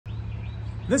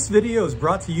This video is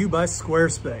brought to you by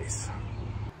Squarespace.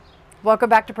 Welcome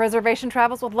back to Preservation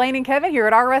Travels with Lane and Kevin here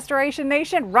at our Restoration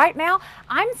Nation. Right now,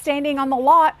 I'm standing on the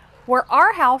lot where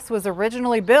our house was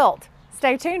originally built.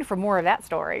 Stay tuned for more of that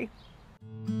story.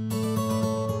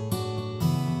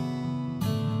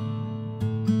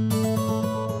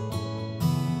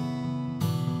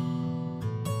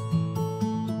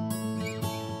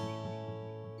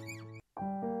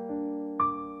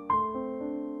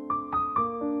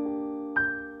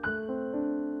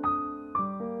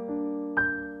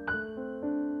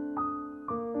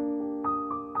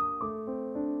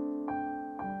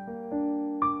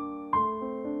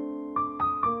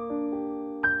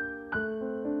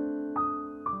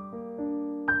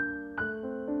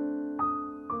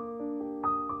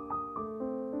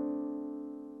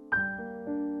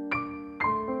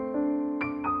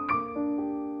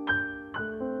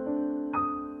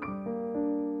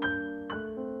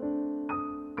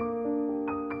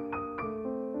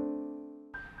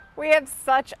 We have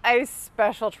such a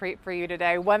special treat for you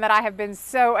today, one that I have been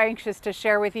so anxious to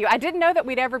share with you. I didn't know that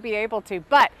we'd ever be able to,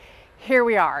 but here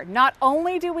we are. Not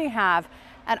only do we have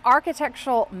an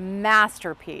architectural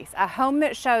masterpiece, a home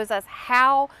that shows us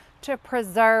how to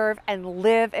preserve and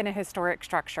live in a historic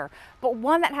structure, but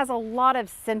one that has a lot of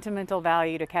sentimental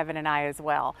value to Kevin and I as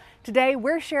well. Today,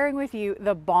 we're sharing with you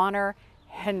the Bahner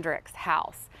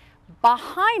House.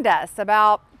 Behind us,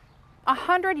 about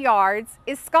 100 yards,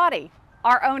 is Scotty,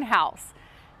 our own house.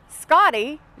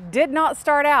 Scotty did not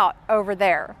start out over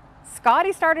there.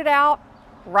 Scotty started out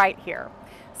right here.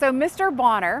 So Mr.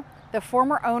 Bahner, the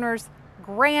former owner's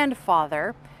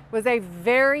grandfather, was a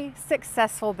very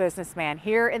successful businessman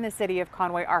here in the city of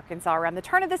Conway, Arkansas. Around the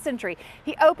turn of the century,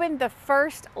 he opened the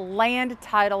first land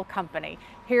title company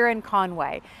here in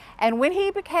Conway. And when he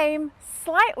became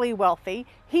slightly wealthy,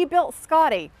 he built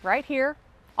Scotty right here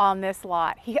on this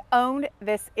lot. He owned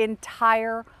this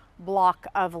entire block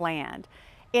of land.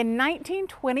 In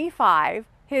 1925,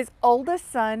 his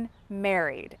oldest son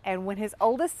married, and when his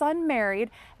oldest son married,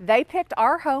 they picked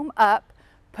our home up,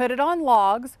 put it on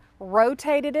logs,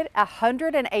 rotated it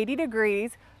 180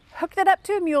 degrees, hooked it up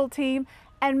to a mule team,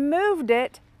 and moved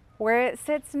it where it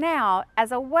sits now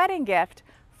as a wedding gift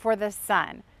for the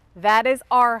son. That is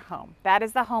our home. That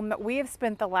is the home that we have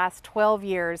spent the last 12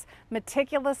 years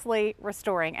meticulously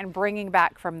restoring and bringing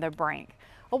back from the brink.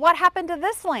 Well, what happened to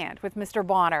this land with Mr.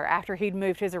 Bahner after he'd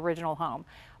moved his original home?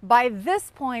 By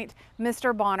this point,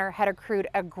 Mr. Bahner had accrued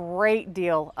a great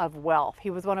deal of wealth. He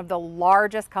was one of the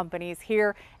largest companies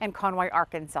here in Conway,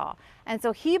 Arkansas. And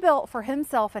so he built for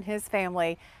himself and his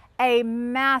family a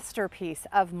masterpiece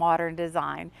of modern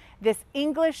design, this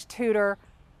English Tudor,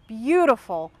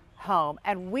 beautiful home.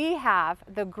 And we have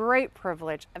the great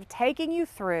privilege of taking you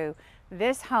through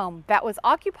this home that was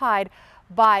occupied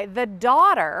by the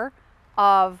daughter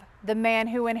of the man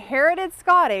who inherited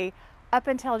Scotty up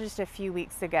until just a few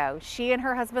weeks ago. She and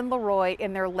her husband Leroy,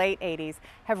 in their late 80s,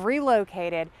 have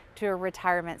relocated to a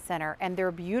retirement center, and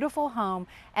their beautiful home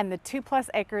and the 2+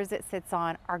 acres it sits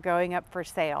on are going up for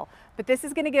sale. But this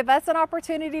is going to give us an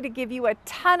opportunity to give you a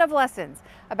ton of lessons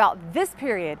about this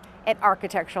period in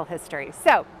architectural history.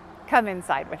 So come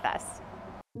inside with us.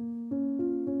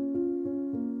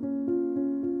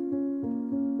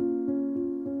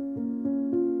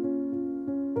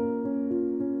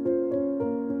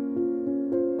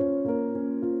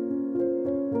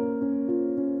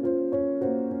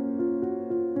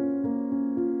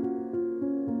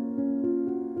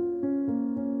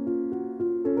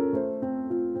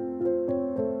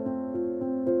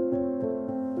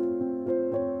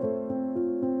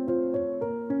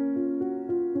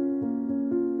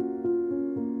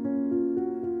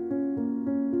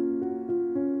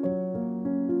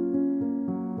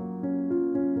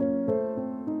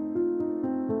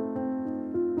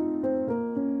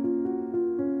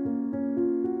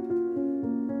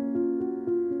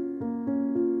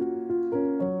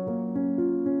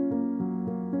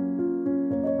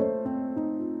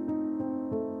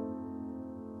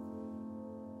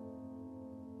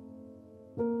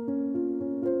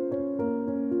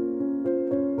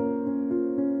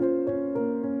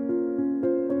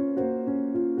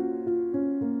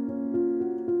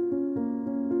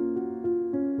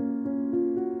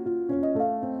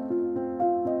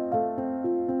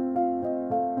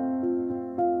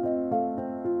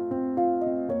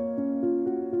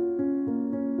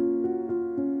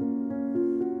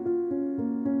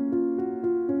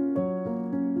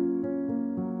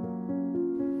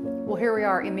 here we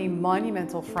are in the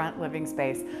monumental front living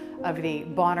space of the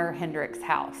Bahner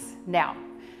house. Now,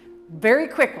 very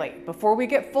quickly, before we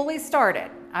get fully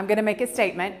started, I'm going to make a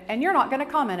statement, and you're not going to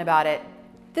comment about it.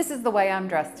 This is the way I'm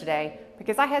dressed today,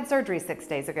 because I had surgery 6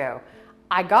 days ago.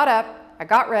 I got up, I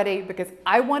got ready because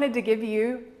I wanted to give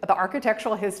you the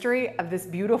architectural history of this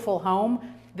beautiful home.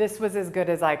 This was as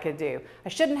good as I could do. I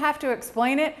shouldn't have to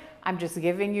explain it. I'm just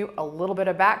giving you a little bit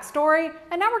of backstory,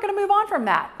 and now we're gonna move on from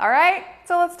that, all right?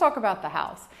 So let's talk about the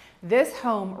house. This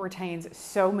home retains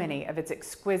so many of its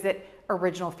exquisite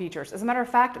original features. As a matter of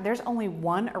fact, there's only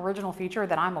one original feature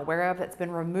that I'm aware of that's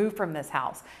been removed from this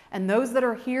house. And those that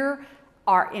are here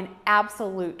are in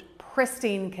absolute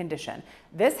pristine condition.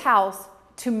 This house,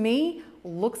 to me,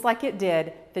 looks like it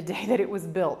did the day that it was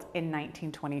built in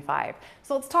 1925.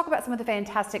 So let's talk about some of the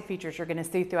fantastic features you're going to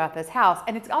see throughout this house.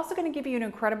 And it's also going to give you an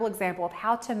incredible example of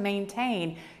how to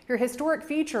maintain your historic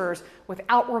features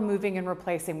without removing and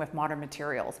replacing with modern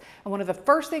materials. And one of the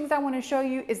first things I want to show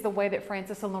you is the way that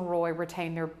Francis and Leroy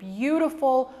retain their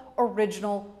beautiful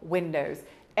original windows.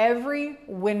 Every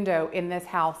window in this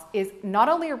house is not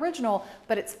only original,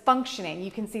 but it's functioning.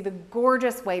 You can see the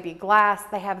gorgeous wavy glass.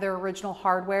 They have their original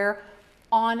hardware.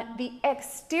 On the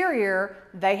exterior,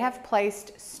 they have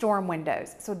placed storm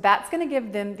windows. So that's going to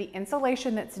give them the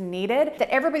insulation that's needed that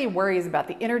everybody worries about,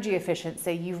 the energy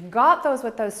efficiency. You've got those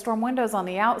with those storm windows on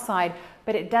the outside,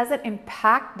 but it doesn't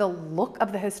impact the look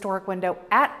of the historic window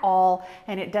at all,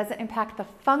 and it doesn't impact the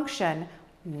function,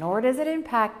 nor does it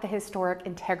impact the historic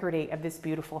integrity of this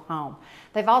beautiful home.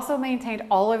 They've also maintained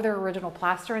all of their original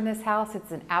plaster in this house.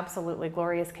 It's in absolutely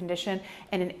glorious condition.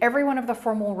 And in every one of the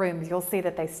formal rooms, you'll see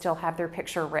that they still have their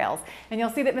picture rails. And you'll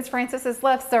see that Miss Frances has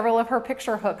left several of her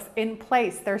picture hooks in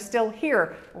place. They're still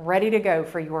here, ready to go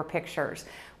for your pictures.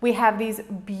 We have these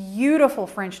beautiful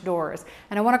French doors.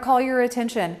 And I want to call your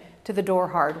attention to the door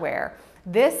hardware.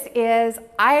 This is,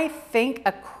 I think,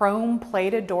 a chrome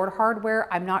plated door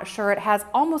hardware. I'm not sure. It has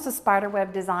almost a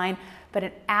spiderweb design, but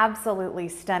an absolutely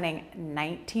stunning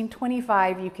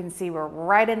 1925. You can see we're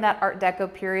right in that Art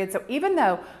Deco period. So even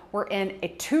though we're in a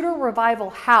Tudor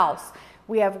Revival house,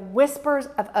 we have whispers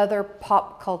of other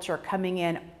pop culture coming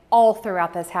in all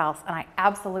throughout this house. And I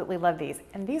absolutely love these.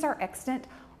 And these are extant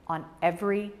on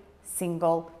every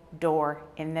single door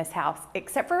in this house,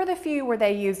 except for the few where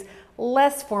they use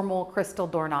less formal crystal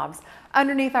doorknobs.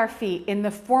 Underneath our feet, in the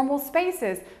formal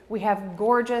spaces, we have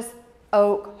gorgeous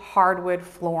oak hardwood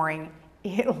flooring.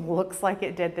 It looks like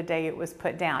it did the day it was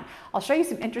put down. I'll show you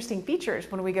some interesting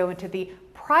features when we go into the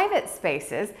private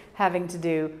spaces having to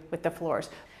do with the floors.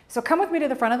 So come with me to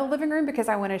the front of the living room because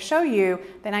I want to show you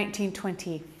the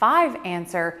 1925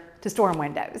 answer to storm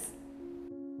windows.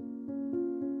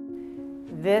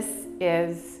 This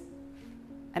is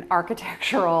an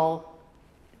architectural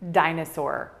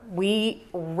dinosaur. We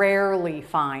rarely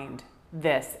find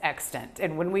this extant,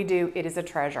 and when we do, it is a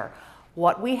treasure.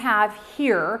 What we have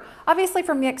here, obviously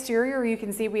from the exterior, you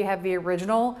can see we have the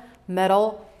original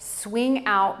metal swing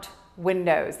out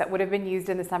windows that would have been used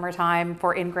in the summertime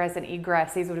for ingress and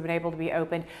egress. These would have been able to be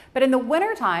opened, but in the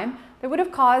wintertime, they would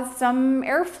have caused some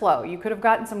airflow. You could have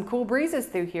gotten some cool breezes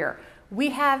through here. We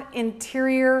have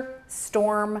interior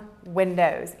storm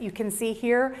windows. You can see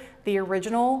here the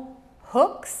original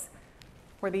hooks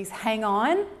where these hang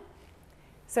on.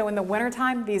 So in the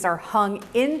wintertime, these are hung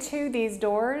into these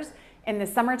doors. In the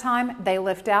summertime, they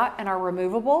lift out and are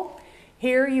removable.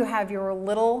 Here you have your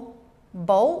little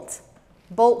bolt,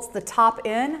 bolts the top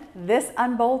in. This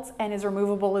unbolts and is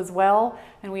removable as well.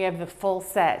 And we have the full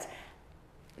set.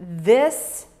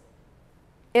 This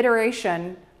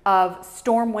iteration of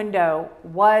storm window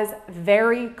was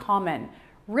very common,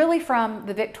 really from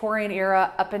the Victorian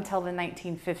era up until the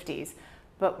 1950s,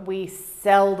 but we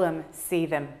seldom see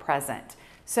them present.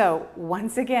 So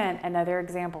once again, another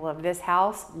example of this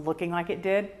house looking like it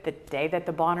did the day that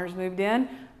the Bahners moved in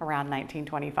around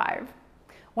 1925.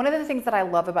 One of the things that I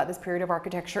love about this period of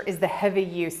architecture is the heavy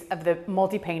use of the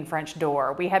multi-pane French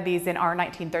door. We had these in our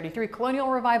 1933 Colonial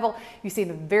Revival. You see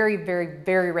them very, very,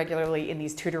 very regularly in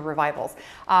these Tudor Revivals.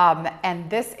 And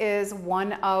this is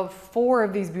one of 4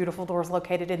 of these beautiful doors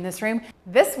located in this room.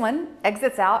 This one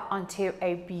exits out onto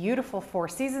a beautiful 4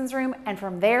 Seasons room, and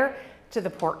from there to the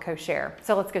porte cochere.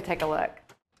 So let's go take a look.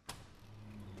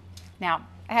 Now,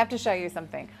 I have to show you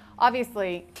something.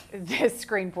 Obviously, this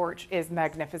screen porch is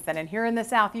magnificent, and here in the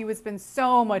South, you would spend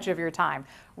so much of your time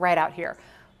right out here.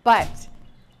 But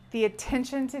the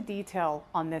attention to detail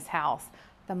on this house,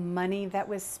 the money that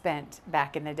was spent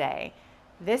back in the day.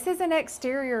 This is an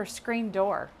exterior screen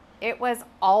door. It was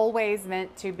always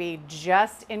meant to be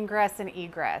just ingress and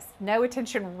egress. No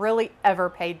attention really ever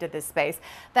paid to this space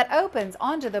that opens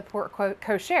onto the porte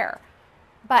cochere.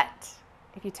 But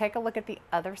if you take a look at the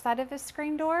other side of this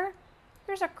screen door,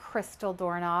 there's a crystal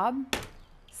doorknob.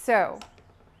 So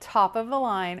top of the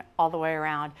line all the way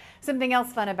around. Something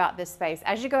else fun about this space,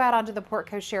 as you go out onto the porte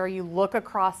cochere, you look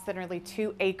across the nearly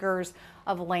 2 acres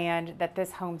of land that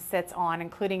this home sits on,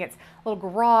 including its little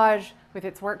garage with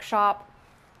its workshop.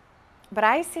 But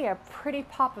I see a pretty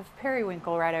pop of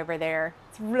periwinkle right over there.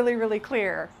 It's really, really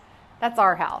clear. That's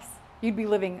our house. You'd be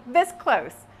living this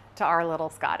close to our little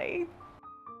Scotty.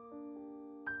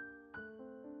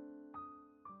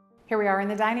 Here we are in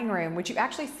the dining room, which you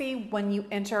actually see when you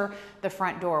enter the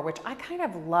front door, which I kind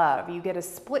of love. You get a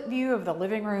split view of the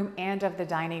living room and of the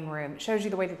dining room. It shows you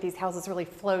the way that these houses really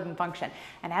float and function.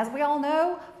 And as we all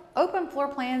know, open floor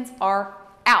plans are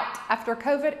out. After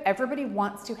COVID, everybody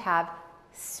wants to have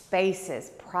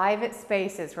spaces, private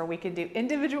spaces where we can do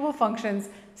individual functions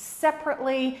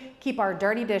separately, keep our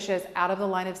dirty dishes out of the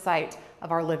line of sight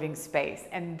of our living space.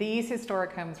 And these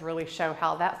historic homes really show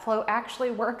how that flow actually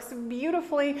works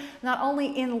beautifully, not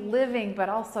only in living, but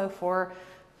also for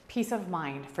peace of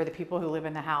mind for the people who live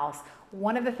in the house.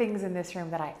 One of the things in this room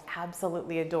that I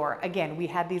absolutely adore, again, we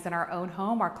had these in our own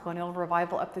home, our Colonial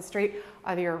Revival up the street,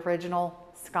 are the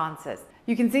original sconces.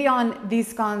 You can see on these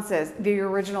sconces the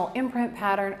original imprint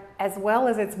pattern, as well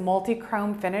as its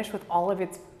multi-chrome finish with all of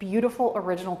its beautiful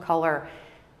original color.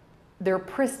 They're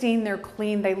pristine, they're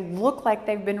clean, they look like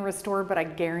they've been restored, but I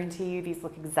guarantee you these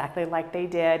look exactly like they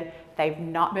did. They've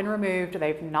not been removed,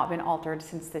 they've not been altered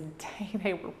since the day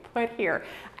they were put here.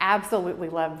 Absolutely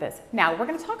love this. Now we're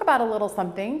gonna talk about a little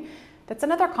something that's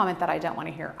another comment that I don't wanna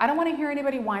hear. I don't wanna hear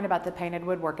anybody whine about the painted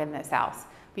woodwork in this house,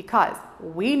 because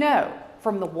we know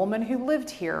from the woman who lived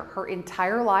here her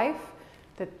entire life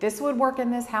that this woodwork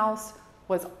in this house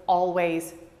was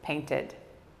always painted.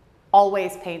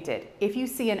 Always painted. If you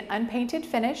see an unpainted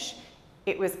finish,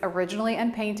 it was originally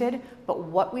unpainted, but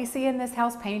what we see in this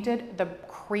house painted, the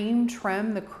cream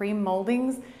trim, the cream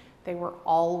moldings, they were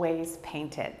always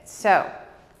painted. So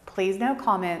please no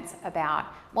comments about,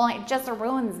 well, it just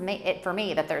ruins it for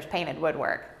me that there's painted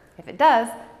woodwork. If it does,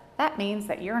 that means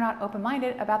that you're not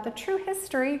open-minded about the true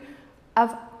history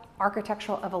of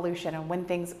architectural evolution and when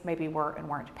things maybe were and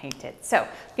weren't painted. So I'm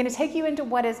gonna take you into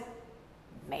what is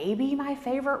maybe my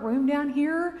favorite room down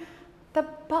here, the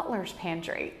butler's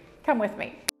pantry. Come with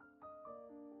me.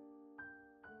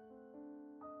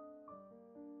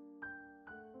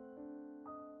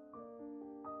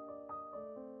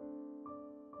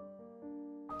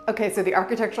 Okay, so the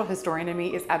architectural historian in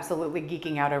me is absolutely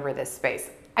geeking out over this space.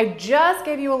 I just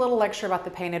gave you a little lecture about the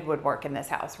painted woodwork in this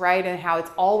house, right? And how it's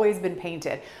always been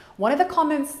painted. One of the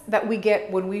comments that we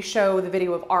get when we show the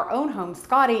video of our own home,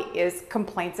 Scotty, is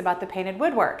complaints about the painted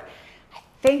woodwork. I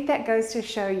think that goes to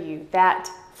show you that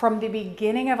from the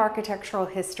beginning of architectural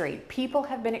history, people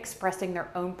have been expressing their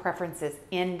own preferences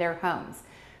in their homes,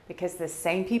 because the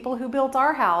same people who built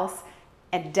our house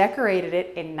and decorated it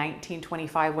in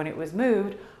 1925 when it was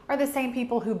moved are the same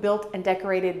people who built and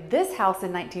decorated this house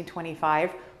in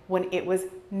 1925 when it was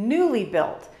newly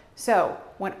built. So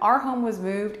when our home was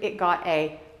moved, it got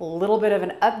a little bit of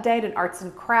an update, an arts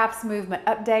and crafts movement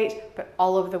update, but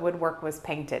all of the woodwork was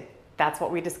painted. That's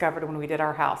what we discovered when we did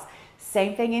our house.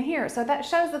 Same thing in here. So that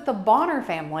shows that the Bahner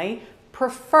family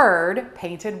preferred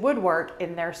painted woodwork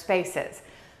in their spaces.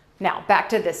 Now back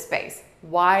to this space.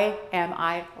 Why am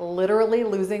I literally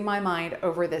losing my mind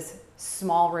over this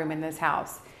small room in this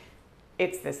house?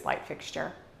 It's this light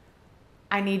fixture.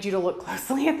 I need you to look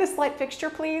closely at this light fixture,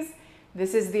 please.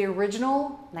 This is the original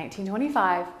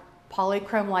 1925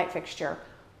 polychrome light fixture.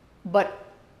 But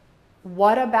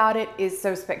what about it is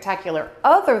so spectacular,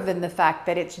 other than the fact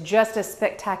that it's just a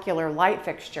spectacular light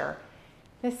fixture?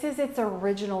 This is its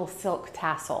original silk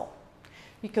tassel.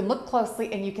 You can look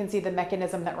closely and you can see the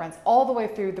mechanism that runs all the way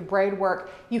through the braid work.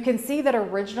 You can see that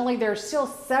originally there's still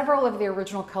several of the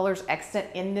original colors extant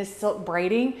in this silk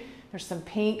braiding. There's some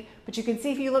pink, but you can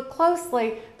see if you look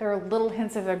closely, there are little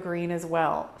hints of a green as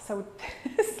well. So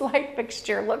this light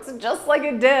fixture looks just like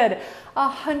it did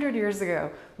 100 years ago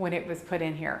when it was put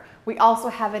in here. We also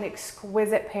have an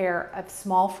exquisite pair of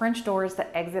small French doors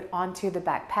that exit onto the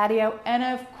back patio, and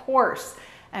of course,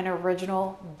 an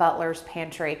original butler's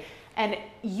pantry. And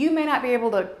you may not be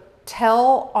able to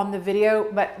tell on the video,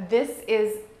 but this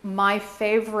is my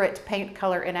favorite paint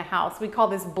color in a house. We call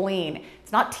this bleen.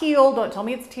 It's not teal, don't tell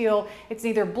me it's teal. It's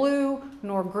neither blue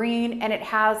nor green, and it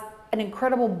has an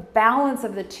incredible balance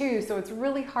of the two, so it's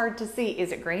really hard to see.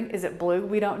 Is it green? Is it blue?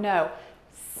 We don't know.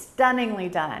 Stunningly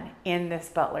done in this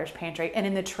butler's pantry and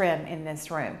in the trim in this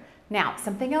room. Now,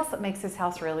 something else that makes this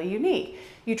house really unique.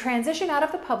 You transition out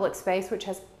of the public space, which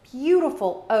has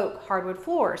beautiful oak hardwood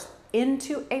floors,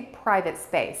 into a private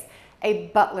space, a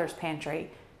butler's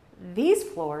pantry. These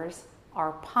floors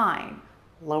are pine,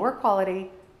 lower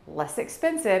quality, less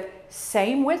expensive,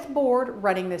 same width board,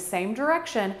 running the same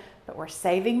direction, but we're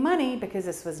saving money because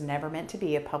this was never meant to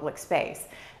be a public space.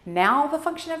 Now the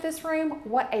function of this room,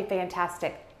 what a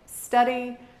fantastic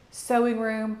study, sewing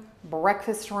room,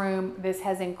 breakfast room. This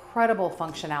has incredible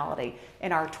functionality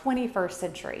in our 21st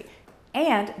century.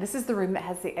 And this is the room that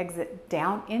has the exit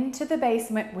down into the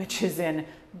basement, which is in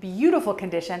beautiful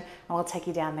condition. And we'll take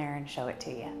you down there and show it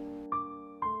to you.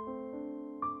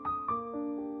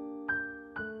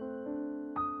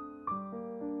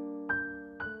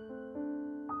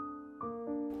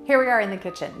 Here we are in the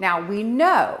kitchen. Now we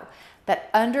know that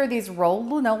under these rolled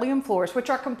linoleum floors, which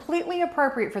are completely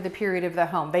appropriate for the period of the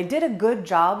home, they did a good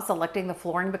job selecting the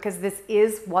flooring because this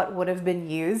is what would have been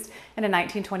used in a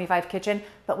 1925 kitchen.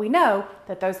 But we know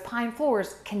that those pine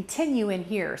floors continue in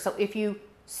here. So if you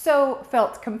so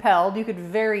felt compelled, you could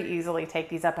very easily take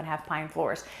these up and have pine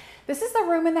floors. This is the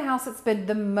room in the house that's been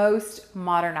the most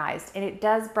modernized, and it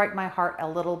does break my heart a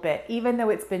little bit, even though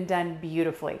it's been done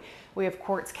beautifully. We have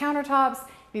quartz countertops.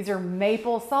 These are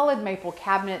maple, solid maple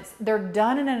cabinets. They're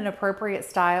done in an appropriate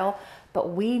style, but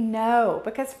we know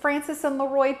because Francis and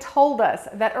Leroy told us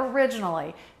that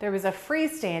originally there was a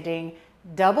freestanding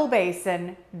double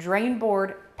basin drain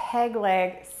board peg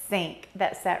leg sink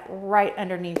that sat right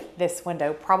underneath this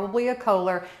window, probably a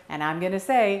Kohler, and I'm gonna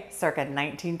say circa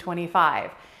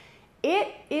 1925.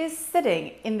 It is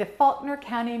sitting in the Faulkner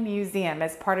County Museum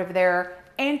as part of their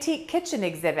antique kitchen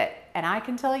exhibit. And I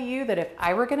can tell you that if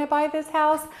I were gonna buy this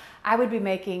house, I would be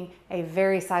making a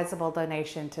very sizable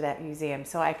donation to that museum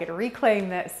so I could reclaim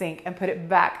that sink and put it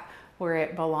back where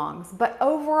it belongs. But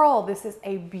overall, this is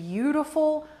a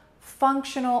beautiful,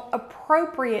 functional,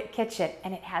 appropriate kitchen,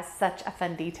 and it has such a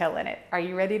fun detail in it. Are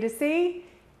you ready to see?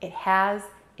 It has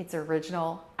its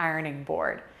original ironing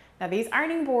board. Now these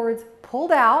ironing boards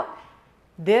pulled out.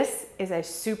 This is a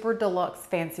super deluxe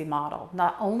fancy model.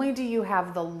 Not only do you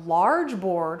have the large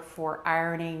board for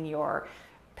ironing your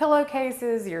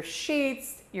pillowcases, your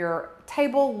sheets, your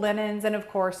table linens, and of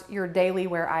course your daily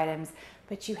wear items,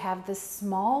 but you have the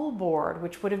small board,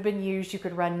 which would have been used. You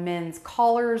could run men's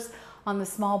collars on the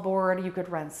small board. You could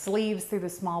run sleeves through the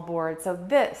small board. So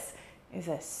this is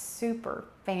a super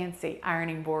fancy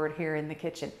ironing board here in the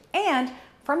kitchen. And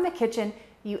from the kitchen,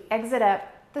 you exit up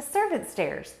the servant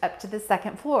stairs up to the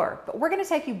second floor. But we're gonna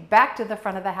take you back to the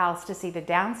front of the house to see the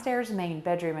downstairs main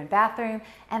bedroom and bathroom,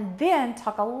 and then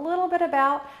talk a little bit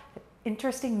about the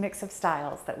interesting mix of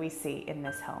styles that we see in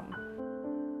this home.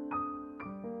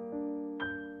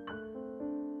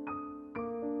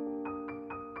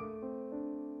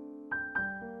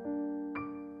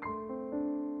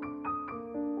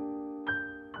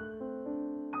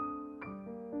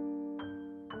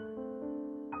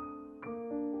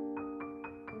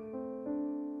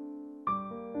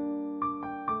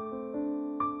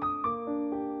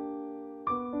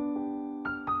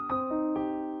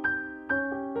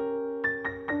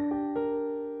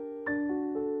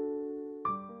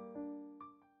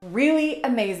 Really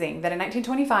amazing that in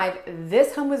 1925,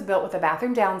 this home was built with a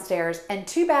bathroom downstairs and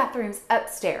 2 bathrooms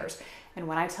upstairs. And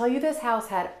when I tell you this house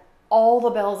had all the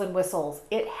bells and whistles,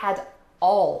 it had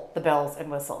all the bells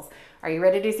and whistles. Are you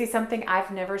ready to see something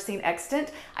I've never seen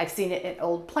extant? I've seen it in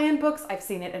old plan books, I've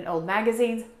seen it in old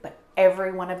magazines, but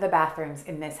every one of the bathrooms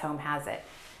in this home has it.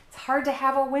 It's hard to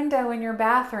have a window in your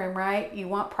bathroom, right? You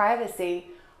want privacy.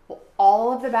 Well,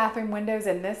 all of the bathroom windows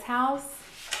in this house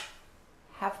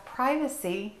have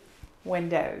privacy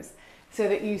windows so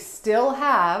that you still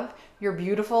have your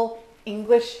beautiful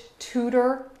English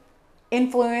Tudor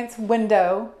influence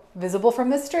window visible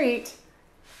from the street,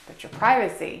 but your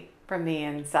privacy from the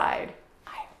inside.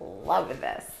 I love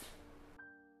this.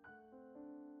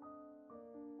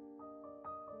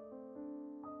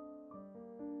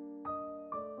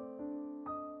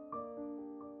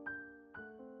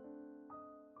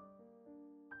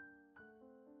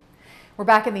 We're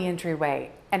back in the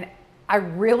entryway, and I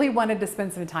really wanted to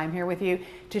spend some time here with you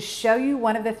to show you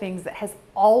one of the things that has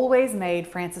always made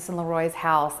Francis and Leroy's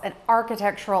house an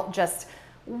architectural just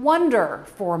wonder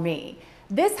for me.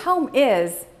 This home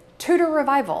is Tudor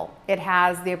Revival. It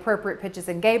has the appropriate pitches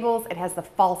and gables. It has the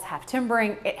false half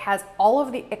timbering. It has all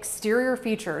of the exterior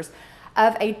features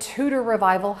of a Tudor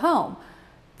Revival home.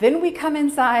 Then we come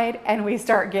inside and we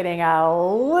start getting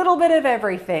a little bit of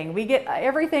everything. We get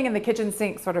everything in the kitchen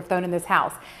sink sort of thrown in this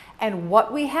house. And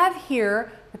what we have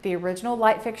here with the original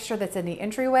light fixture that's in the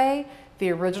entryway, the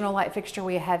original light fixture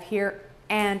we have here,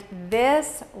 and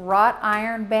this wrought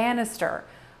iron banister,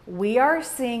 we are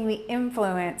seeing the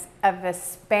influence of the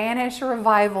Spanish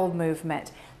Revival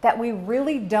movement that we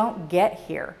really don't get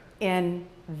here in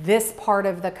this part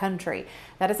of the country.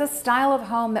 That is a style of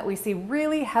home that we see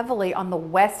really heavily on the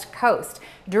West Coast.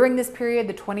 During this period,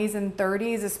 the 20s and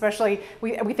 30s, especially,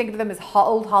 we think of them as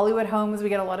old Hollywood homes. We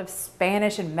get a lot of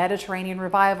Spanish and Mediterranean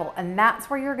revival, and that's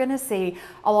where you're gonna see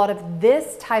a lot of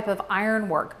this type of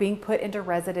ironwork being put into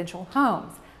residential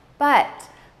homes. But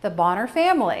the Bahner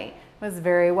family was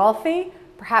very wealthy.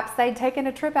 Perhaps they'd taken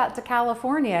a trip out to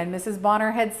California and Mrs.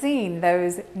 Bahner had seen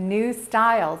those new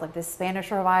styles of the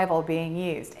Spanish Revival being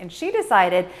used. And she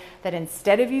decided that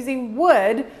instead of using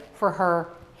wood for her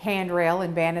handrail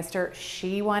and banister,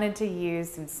 she wanted to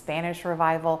use some Spanish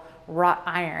Revival wrought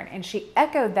iron. And she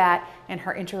echoed that in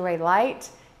her entryway light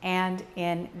and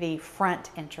in the front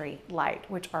entry light,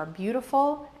 which are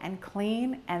beautiful and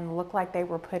clean and look like they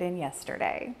were put in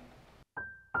yesterday.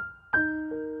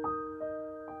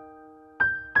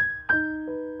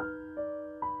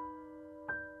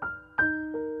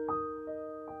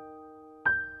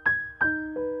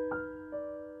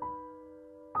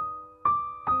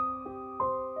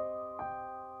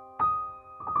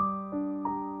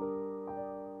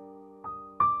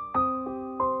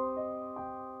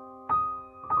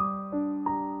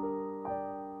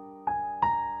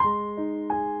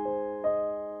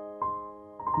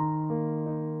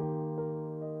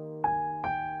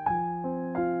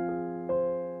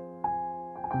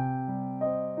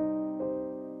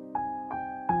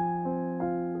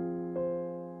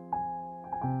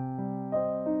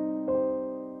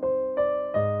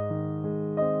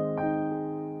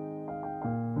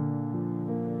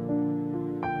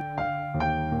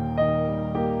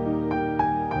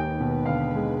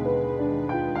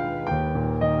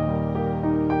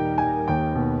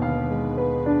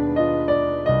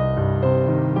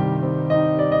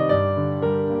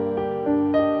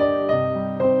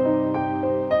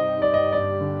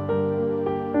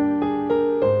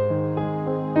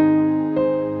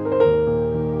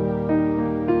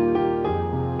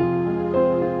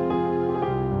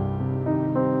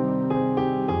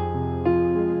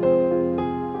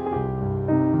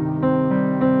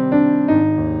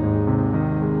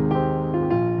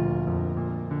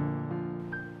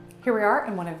 Here we are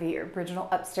in one of the original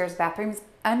upstairs bathrooms.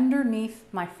 Underneath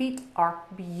my feet are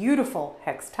beautiful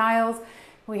hex tiles.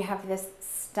 We have this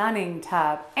stunning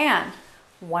tub, and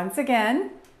once again,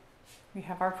 we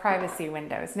have our privacy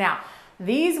windows. Now,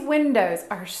 these windows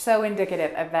are so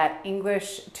indicative of that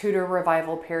English Tudor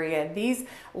Revival period. These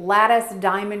lattice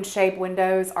diamond shaped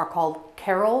windows are called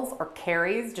carrels or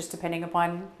carries, just depending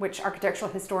upon which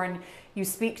architectural historian you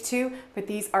speak to, but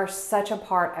these are such a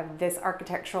part of this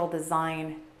architectural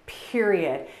design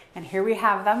period. And here we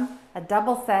have them, a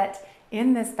double set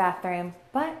in this bathroom,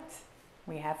 but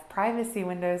we have privacy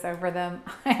windows over them.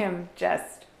 I am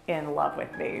just in love with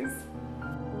these.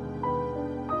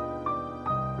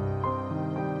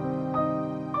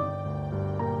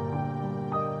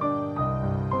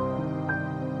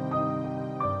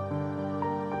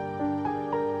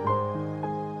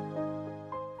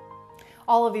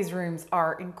 All of these rooms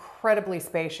are incredibly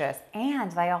spacious and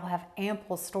they all have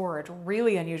ample storage,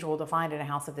 really unusual to find in a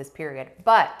house of this period.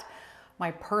 But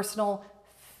my personal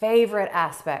favorite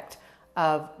aspect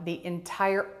of the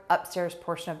entire upstairs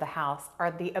portion of the house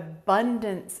are the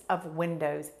abundance of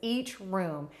windows. Each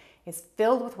room is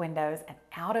filled with windows, and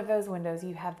out of those windows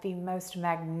you have the most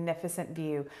magnificent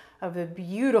view of the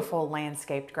beautiful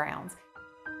landscaped grounds.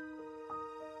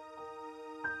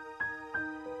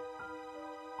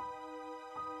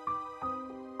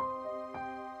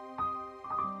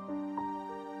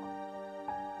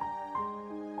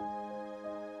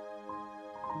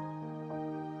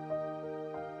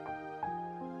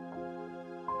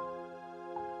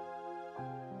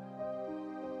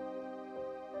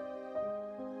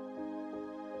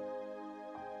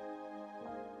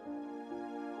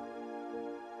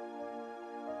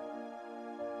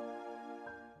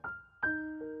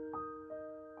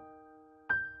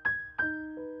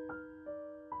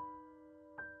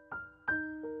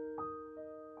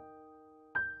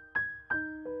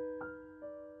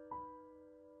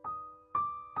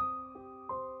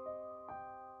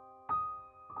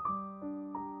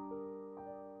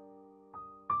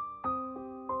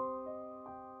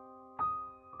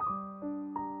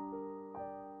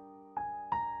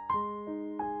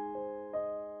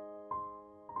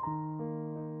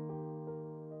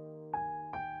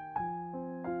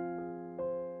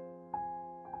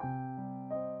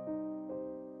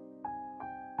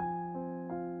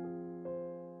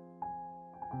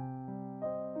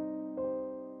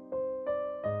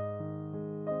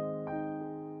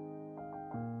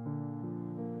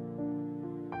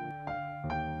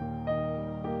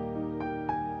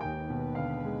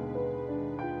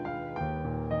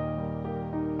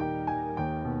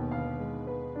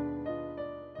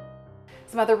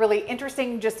 Some other really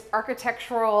interesting, just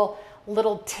architectural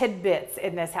little tidbits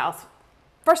in this house.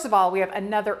 First of all, we have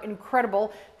another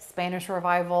incredible Spanish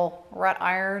Revival wrought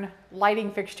iron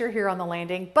lighting fixture here on the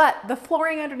landing, but the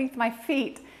flooring underneath my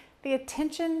feet, the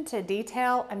attention to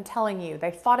detail, I'm telling you,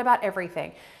 they thought about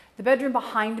everything. The bedroom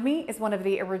behind me is one of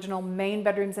the original main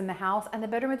bedrooms in the house, and the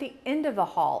bedroom at the end of the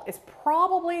hall is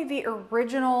probably the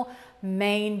original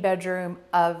main bedroom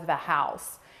of the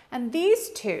house. And these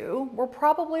two were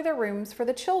probably the rooms for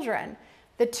the children.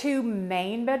 The two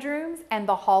main bedrooms and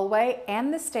the hallway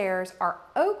and the stairs are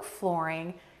oak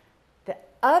flooring. The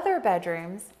other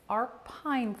bedrooms are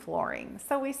pine flooring.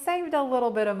 So we saved a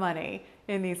little bit of money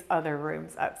in these other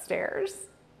rooms upstairs.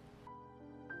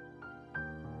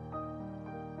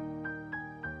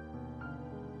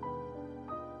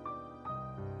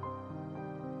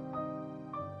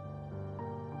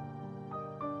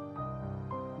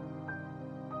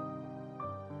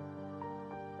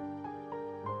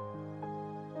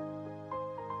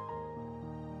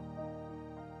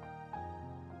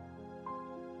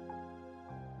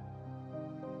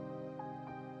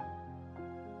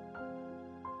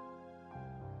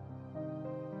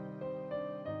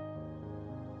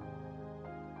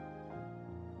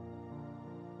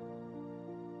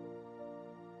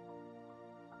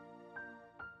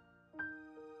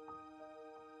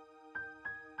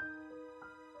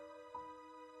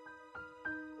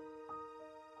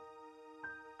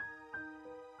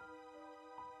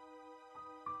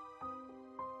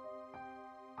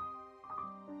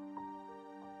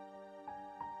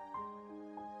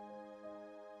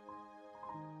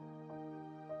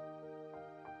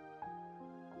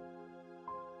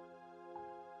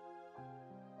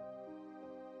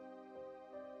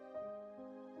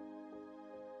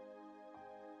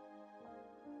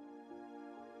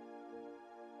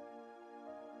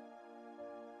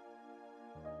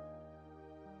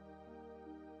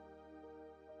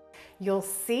 You'll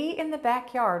see in the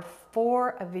backyard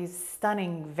 4 of these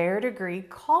stunning verdigris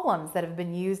columns that have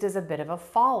been used as a bit of a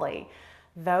folly.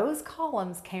 Those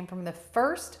columns came from the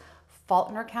first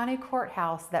Faulkner County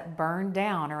Courthouse that burned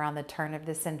down around the turn of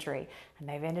the century, and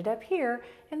they've ended up here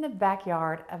in the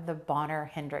backyard of the Bahner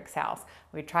house.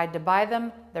 We tried to buy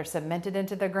them, they're cemented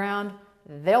into the ground,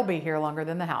 they'll be here longer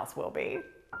than the house will be.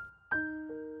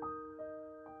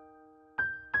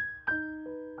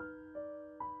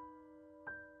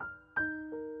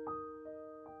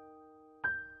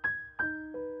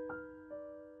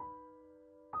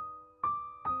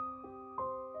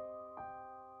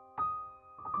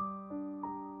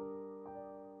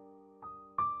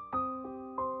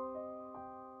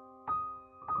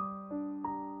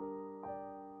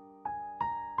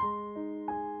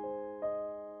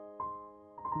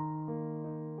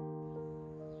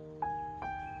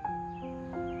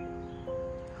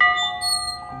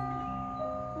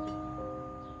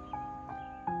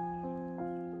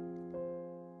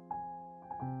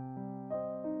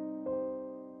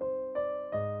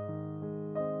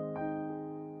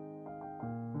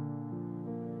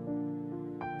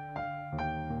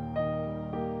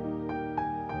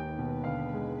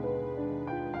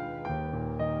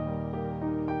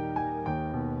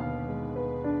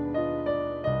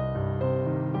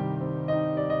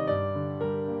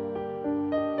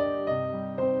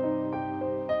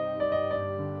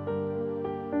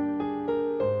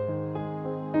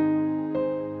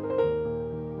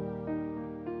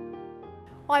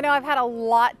 Well, I know I've had a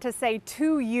lot to say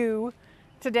to you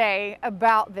today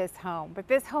about this home, but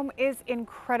this home is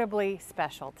incredibly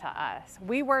special to us.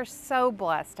 We were so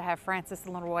blessed to have Francis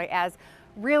and Leroy as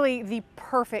really the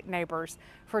perfect neighbors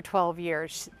for 12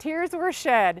 years. Tears were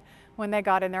shed when they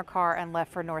got in their car and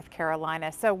left for North Carolina.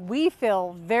 So we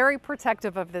feel very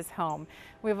protective of this home.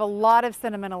 We have a lot of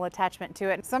sentimental attachment to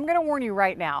it. So I'm going to warn you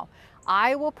right now,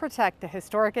 I will protect the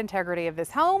historic integrity of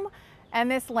this home and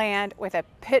this land with a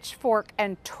pitchfork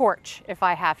and torch if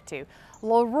I have to.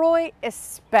 Leroy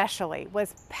especially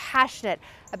was passionate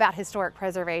about historic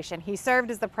preservation. He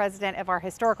served as the president of our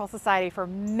Historical Society for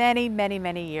many, many,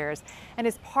 many years, and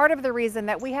is part of the reason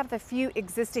that we have the few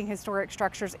existing historic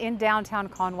structures in downtown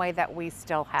Conway that we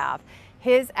still have.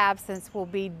 His absence will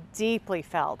be deeply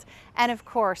felt. And of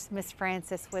course, Miss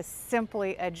Frances was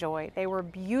simply a joy. They were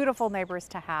beautiful neighbors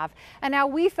to have. And now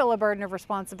we feel a burden of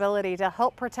responsibility to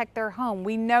help protect their home.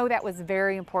 We know that was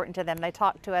very important to them. They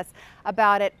talked to us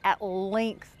about it at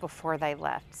length before they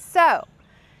left. So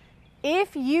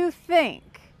if you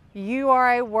think you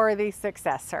are a worthy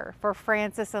successor for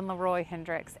Francis and Leroy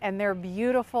Hendricks and their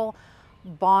beautiful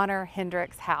Bahner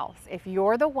house, if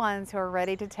you're the ones who are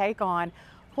ready to take on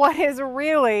what is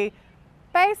really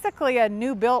basically a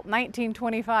new built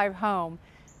 1925 home,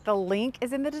 The link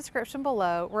is in the description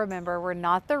below. Remember, we're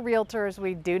not the realtors.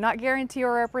 We do not guarantee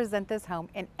or represent this home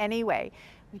in any way.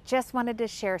 We just wanted to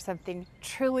share something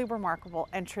truly remarkable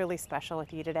and truly special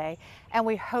with you today. And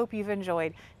we hope you've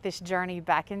enjoyed this journey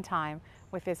back in time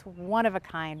with this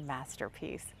one-of-a-kind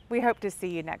masterpiece. We hope to see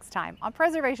you next time on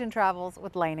Preservation Travels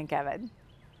with Lane and Kevin.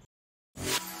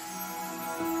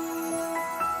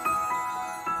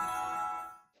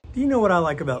 Do you know what I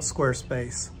like about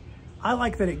Squarespace? I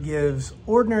like that it gives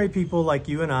ordinary people like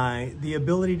you and I the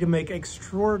ability to make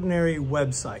extraordinary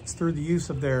websites through the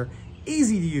use of their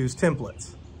easy-to-use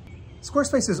templates.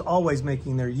 Squarespace is always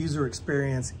making their user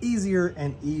experience easier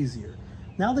and easier.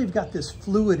 Now they've got this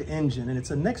fluid engine, and it's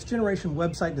a next-generation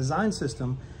website design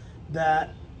system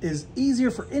that is easier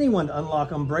for anyone to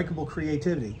unlock unbreakable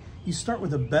creativity. You start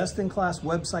with a best-in-class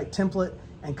website template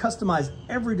and customize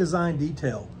every design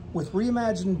detail with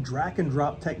reimagined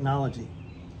drag-and-drop technology.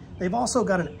 They've also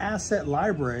got an asset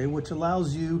library which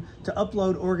allows you to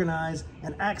upload, organize,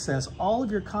 and access all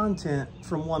of your content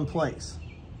from one place.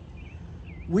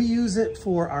 We use it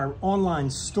for our online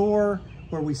store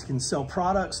where we can sell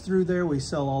products through there. We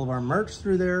sell all of our merch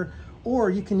through there,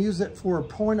 or you can use it for a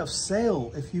point of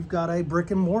sale if you've got a brick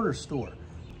and mortar store.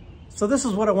 So this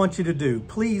is what I want you to do.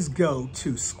 Please go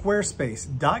to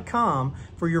squarespace.com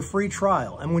for your free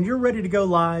trial. And when you're ready to go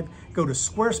live, go to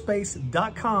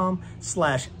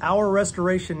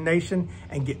squarespace.com/OurRestorationNation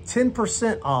and get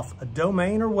 10% off a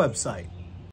domain or website.